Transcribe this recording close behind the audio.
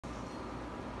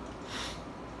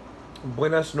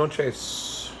Buenas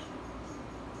noches.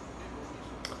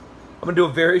 I'm gonna do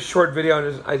a very short video.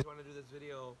 I just want to do this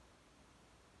video,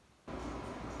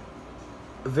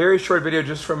 a very short video,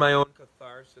 just for my own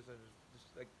catharsis. And just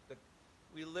like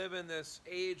we live in this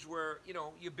age where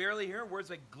you barely hear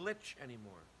words like glitch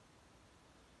anymore.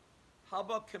 How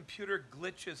about computer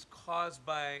glitches caused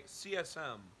by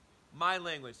CSM? My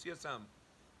language, CSM.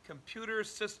 Computer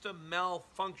system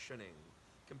malfunctioning.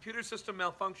 Computer system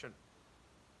malfunction.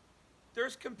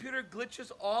 There's computer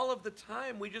glitches all of the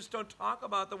time. We just don't talk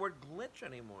about the word glitch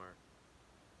anymore.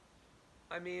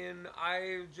 I mean,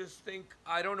 I just think,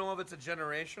 I don't know if it's a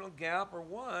generational gap or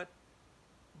what,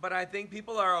 but I think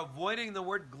people are avoiding the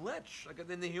word glitch. Like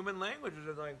in the human language,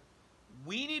 it's like,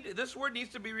 this word needs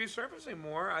to be resurfacing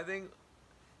more. I think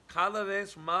cada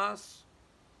vez más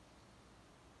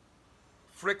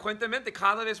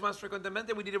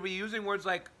frecuentemente, we need to be using words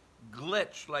like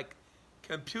glitch, like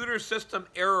computer system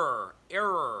error,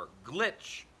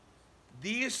 glitch.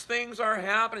 These things are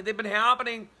happening. They've been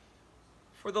happening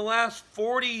for the last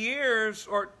 40 years,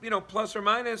 or plus or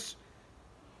minus,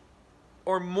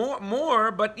 or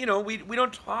more. But we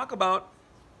don't talk about.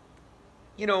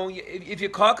 If you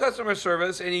call customer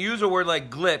service and you use a word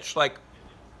like glitch, like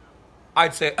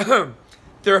I'd say,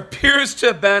 there appears to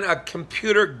have been a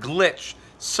computer glitch,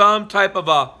 some type of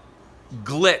a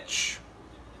glitch.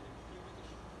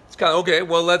 Okay,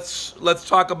 well, let's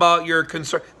talk about your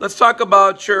concern. Let's talk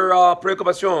about your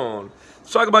preocupación.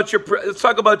 Let's talk about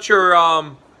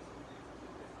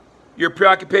your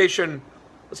preoccupation.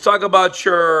 Let's talk about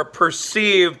your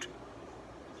perceived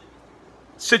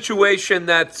situation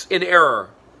that's in error.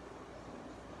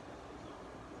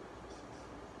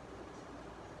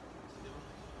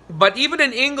 But even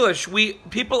in English,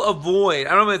 people avoid.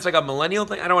 I don't know if it's like a millennial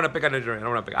thing. I don't want to pick on a generation. I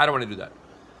don't want to do that.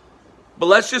 But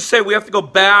let's just say we have to go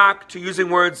back to using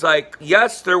words like,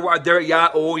 yes, there's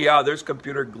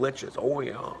computer glitches. Oh,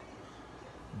 yeah.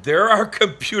 There are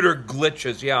computer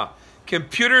glitches, yeah.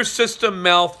 Computer system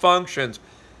malfunctions.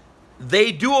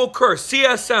 They do occur.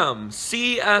 CSM.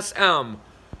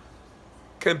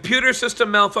 Computer system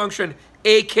malfunction,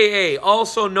 AKA,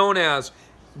 also known as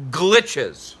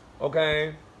glitches,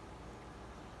 okay?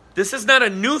 This is not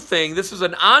a new thing. This is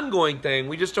an ongoing thing.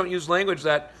 We just don't use language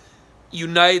that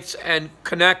unites and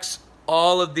connects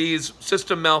all of these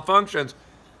system malfunctions,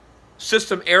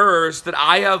 system errors that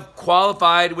I have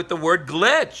qualified with the word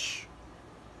glitch.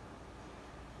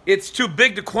 It's too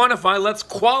big to quantify. Let's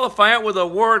qualify it with a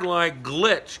word like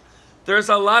glitch. There's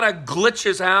a lot of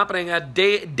glitches happening at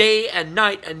day and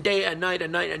night and day and night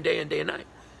and night and day and day and night.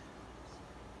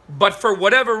 But for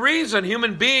whatever reason,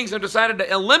 human beings have decided to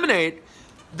eliminate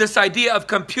this idea of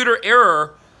computer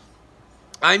error.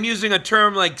 I'm using a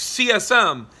term like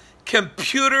CSM,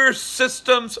 computer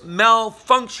systems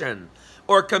malfunction,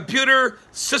 or computer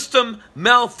system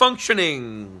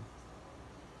malfunctioning.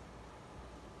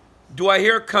 Do I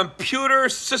hear computer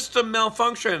system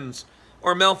malfunctions,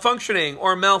 or malfunctioning,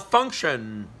 or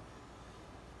malfunction?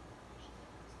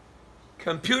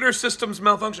 Computer systems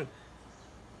malfunction,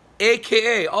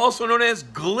 AKA, also known as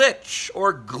glitch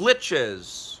or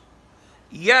glitches.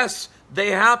 Yes,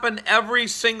 they happen every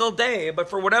single day, but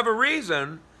for whatever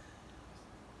reason,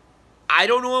 I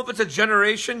don't know if it's a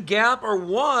generation gap or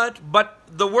what, but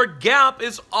the word gap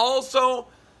is also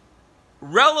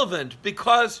relevant,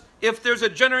 because if there's a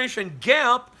generation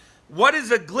gap, what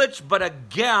is a glitch but a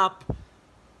gap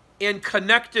in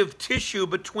connective tissue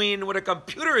between what a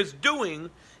computer is doing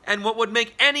and what would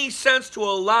make any sense to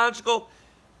a logical,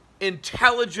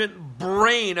 intelligent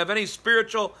brain of any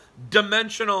spiritual,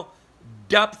 dimensional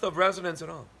depth of resonance at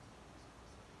all.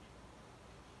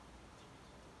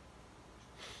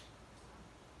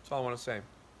 That's all I want to say.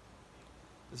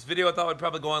 This video I thought would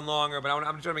probably go on longer, but I'm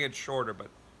just trying to make it shorter. But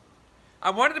I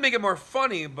wanted to make it more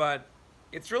funny, but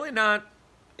it's really not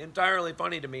entirely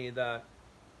funny to me that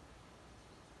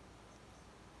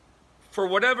for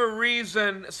whatever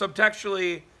reason,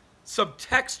 subtextually,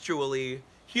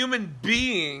 human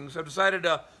beings have decided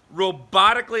to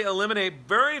robotically eliminate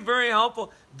very, very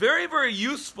helpful, very, very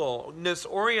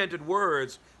usefulness-oriented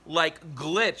words like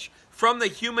glitch from the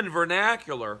human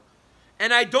vernacular.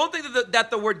 And I don't think that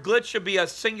the word glitch should be a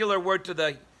singular word to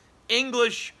the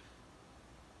English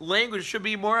language. It should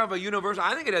be more of a universal.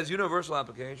 I think it has universal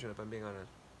application, if I'm being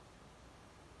honest.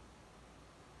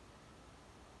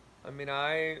 I mean,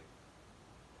 I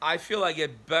feel I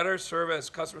get better service,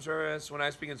 customer service, when I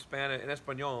speak in Spanish, in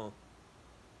Espanol.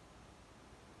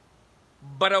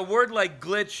 But a word like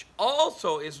glitch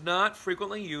also is not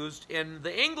frequently used in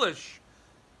the English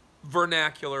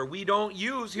vernacular. We don't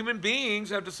use, human beings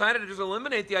have decided to just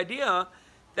eliminate the idea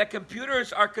that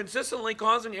computers are consistently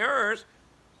causing errors,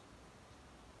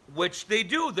 which they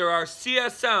do. There are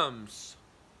CSMs.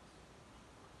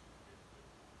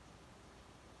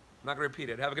 I'm not going to repeat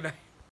it. Have a good night.